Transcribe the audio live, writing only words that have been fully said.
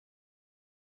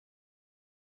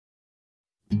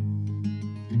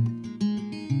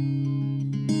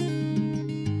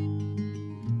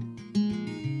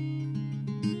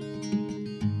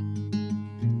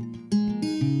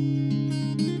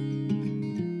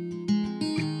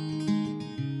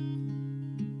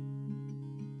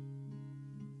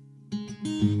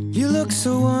look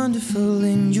so wonderful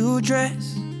in your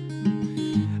dress.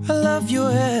 I love your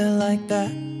hair like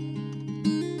that,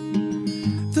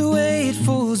 the way it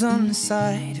falls on the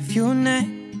side of your neck,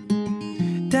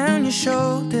 down your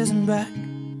shoulders and back.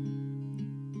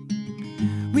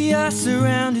 We are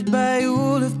surrounded by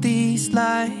all of these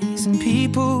lies, and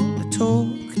people that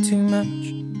talk too much.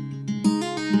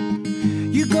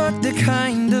 You got the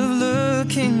kind of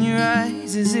look in your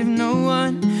eyes as if no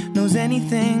one knows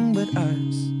anything but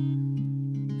us.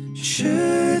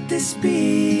 Should this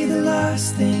be the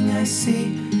last thing I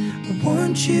see, I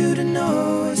want you to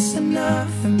know it's enough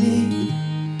for me.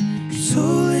 'Cause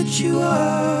all that you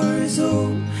are is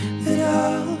all that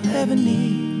I'll ever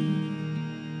need.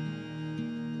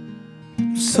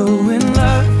 So in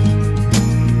love,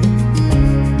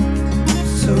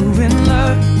 so in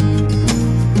love,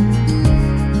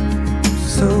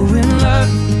 so in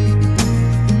love,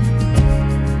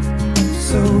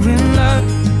 so in love.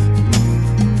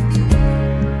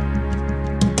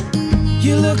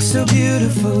 You look so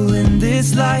beautiful in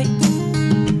this light,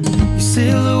 your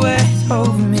silhouette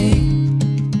over me,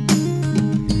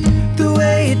 the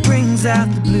way it brings out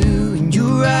the blue in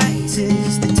your eyes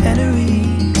is the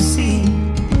Tenerife Sea.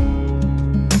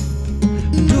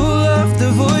 And all of the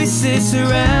voices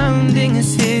surrounding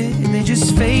us here, they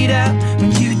just fade out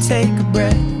when you take a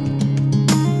breath.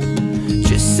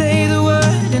 Just say the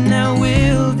word and now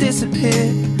we'll disappear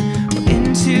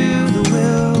into the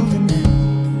wilderness.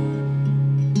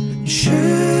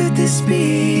 Should this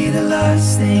be the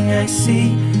last thing I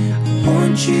see, I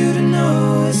want you to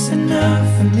know it's enough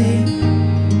for me.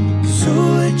 'Cause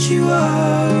all that you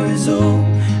are is all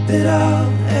that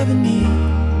I'll ever need.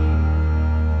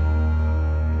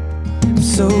 I'm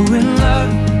so in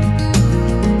love,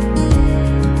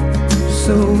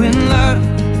 so in love,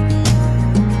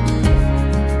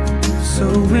 so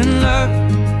in love,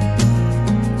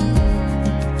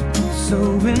 so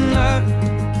in love.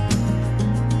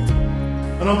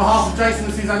 And on behalf of Jason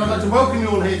and Suzanne, I'd like to welcome you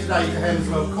all here today to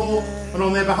Hemswell Court. And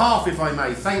on their behalf, if I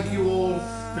may, thank you all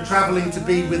for travelling to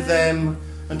be with them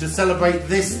and to celebrate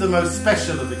this, the most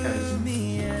special of occasions,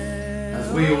 as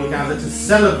we all gather to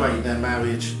celebrate their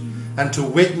marriage and to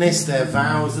witness their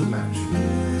vows of matrimony.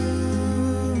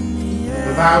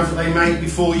 The vows that they made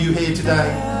before you here today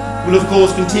will of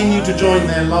course continue to join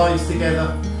their lives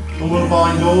together and will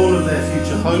bind all of their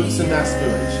future hopes and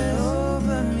aspirations.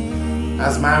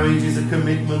 As marriage is a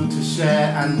commitment to share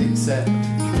and accept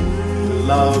the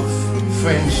love,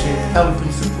 friendship, help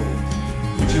and support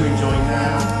which you enjoy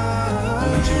now and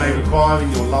which you may require in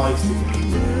your lives together.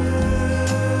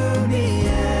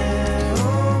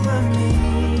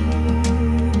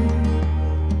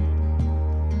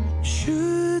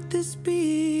 Should this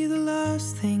be the last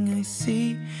thing I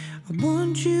see, I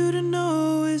want you to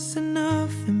know it's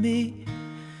enough for me.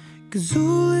 'Cause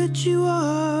all that you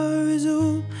are is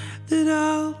all that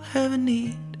I'll ever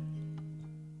need.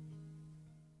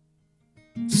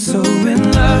 So in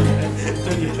love.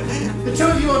 The two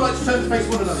of you, I'd like to turn to face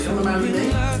one another. You want to marry me?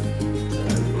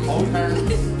 Hold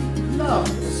hands. Love.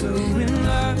 So in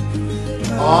love.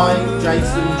 I,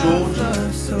 Jason George,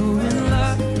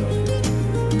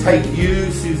 take you,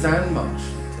 Suzanne Marsh,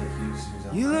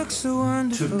 You look so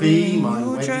wonderful to be in my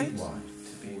your wedded dress.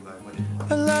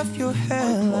 wife. I love your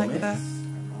hair like that.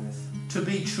 To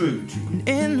be true to you.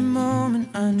 In the moment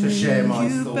I knew To share my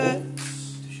you bet.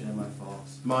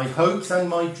 thoughts. My hopes and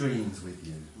my dreams with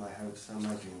you.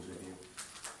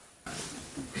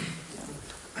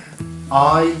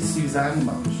 I, Suzanne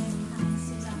Marsh,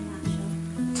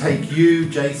 take you,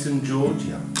 Jason George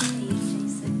Young,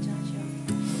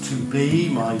 to be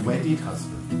my wedded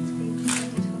husband.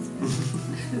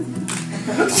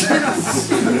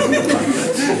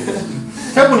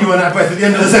 Careful when you weren't out of breath at the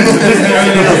end of the sentence, isn't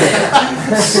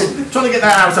it? Trying to get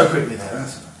that out so quickly there.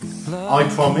 I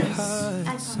promise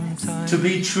to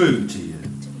be true to you,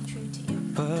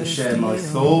 to share my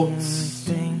thoughts,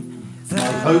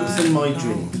 my hopes and my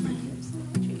dreams with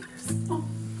you.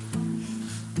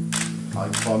 I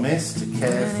promise to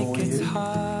care for you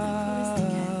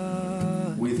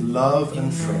with love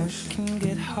and friendship,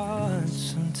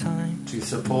 to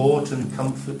support and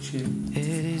comfort you,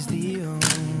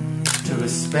 to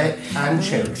respect and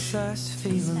cherish you,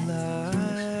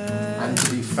 and to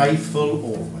be faithful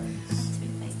always.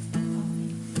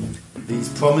 These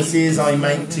promises I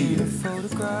make to you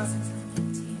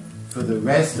for the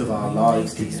rest of our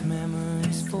lives together.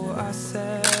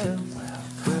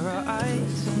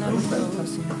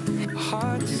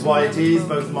 Which is why it is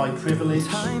both my privilege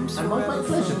and my great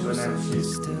pleasure to announce you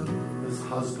as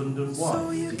husband and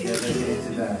wife together here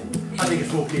today. I think a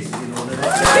small kisses in order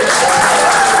there.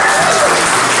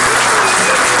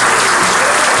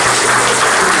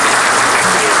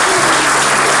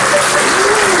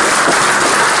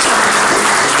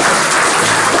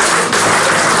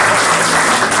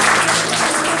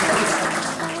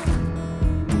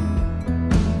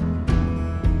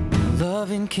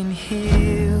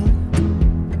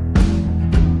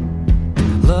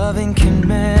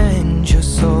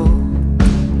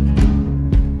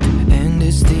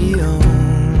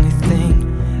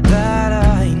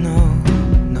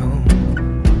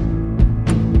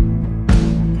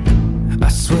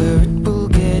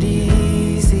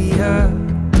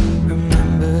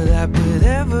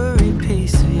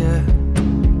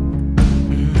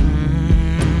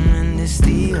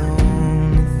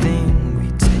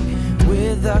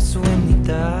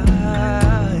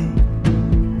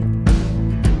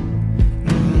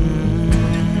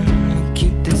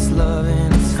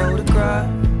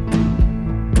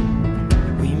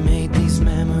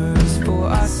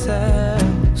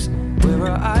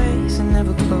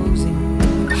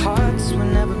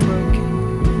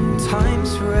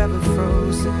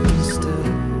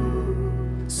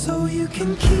 so you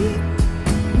can keep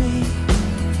me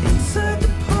inside the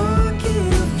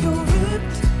pocket of your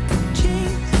ripped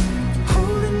jeans,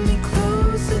 holding me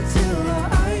closer till our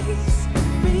eyes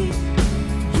meet.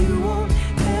 You won't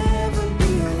ever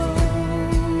be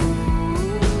alone,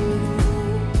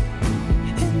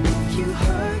 and if you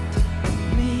hurt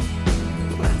me,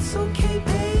 that's okay,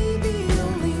 baby.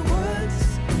 Only words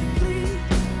bleed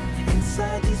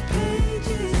inside these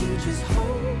pages. You just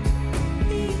hold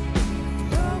me.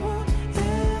 I won't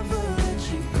ever let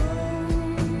you go.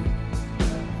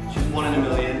 She's 1 in a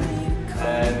million.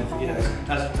 You know,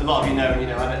 as a lot of you know,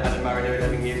 I had married her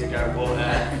 11 years ago, but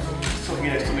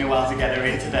it took me a while to get her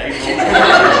here today.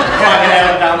 Quite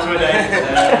nailed down to a day.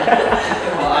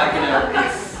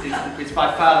 But it's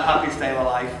by far the happiest day of my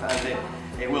life,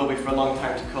 and it will be for a long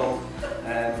time to come.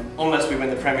 Unless we win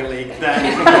the Premier League,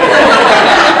 then.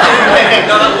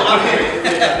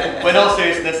 But in all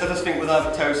seriousness, I just think we'll have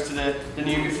a toast to the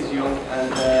new Mrs. Young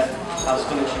and how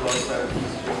stunning she was. So,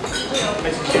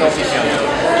 Mrs. Young.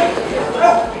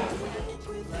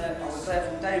 I was there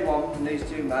from day one when these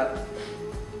two met,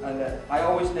 and I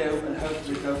always knew and hoped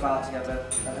we'd go far together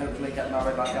and hopefully get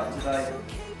married back out today.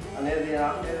 And here they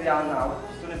are now,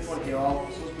 stood in front of you all,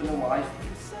 husband and wife,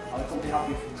 and I couldn't be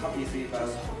happy for you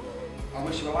both. I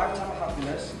wish you a lifetime of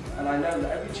happiness, and I know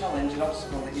that every challenge and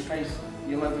obstacle that you face,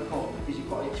 you'll overcome because you've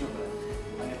got each other,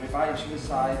 and you'll be by each other's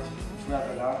side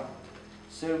forever now.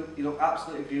 Sue, you look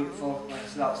absolutely beautiful, like I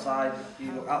said outside,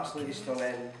 you look absolutely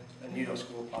stunning, and you don't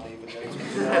school paddy, but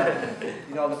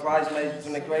you know, the bridesmaids have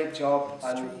done a great job,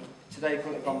 and today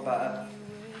couldn't have gone better.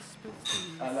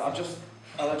 And I just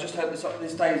hope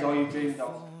this day is all you dreamed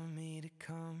of.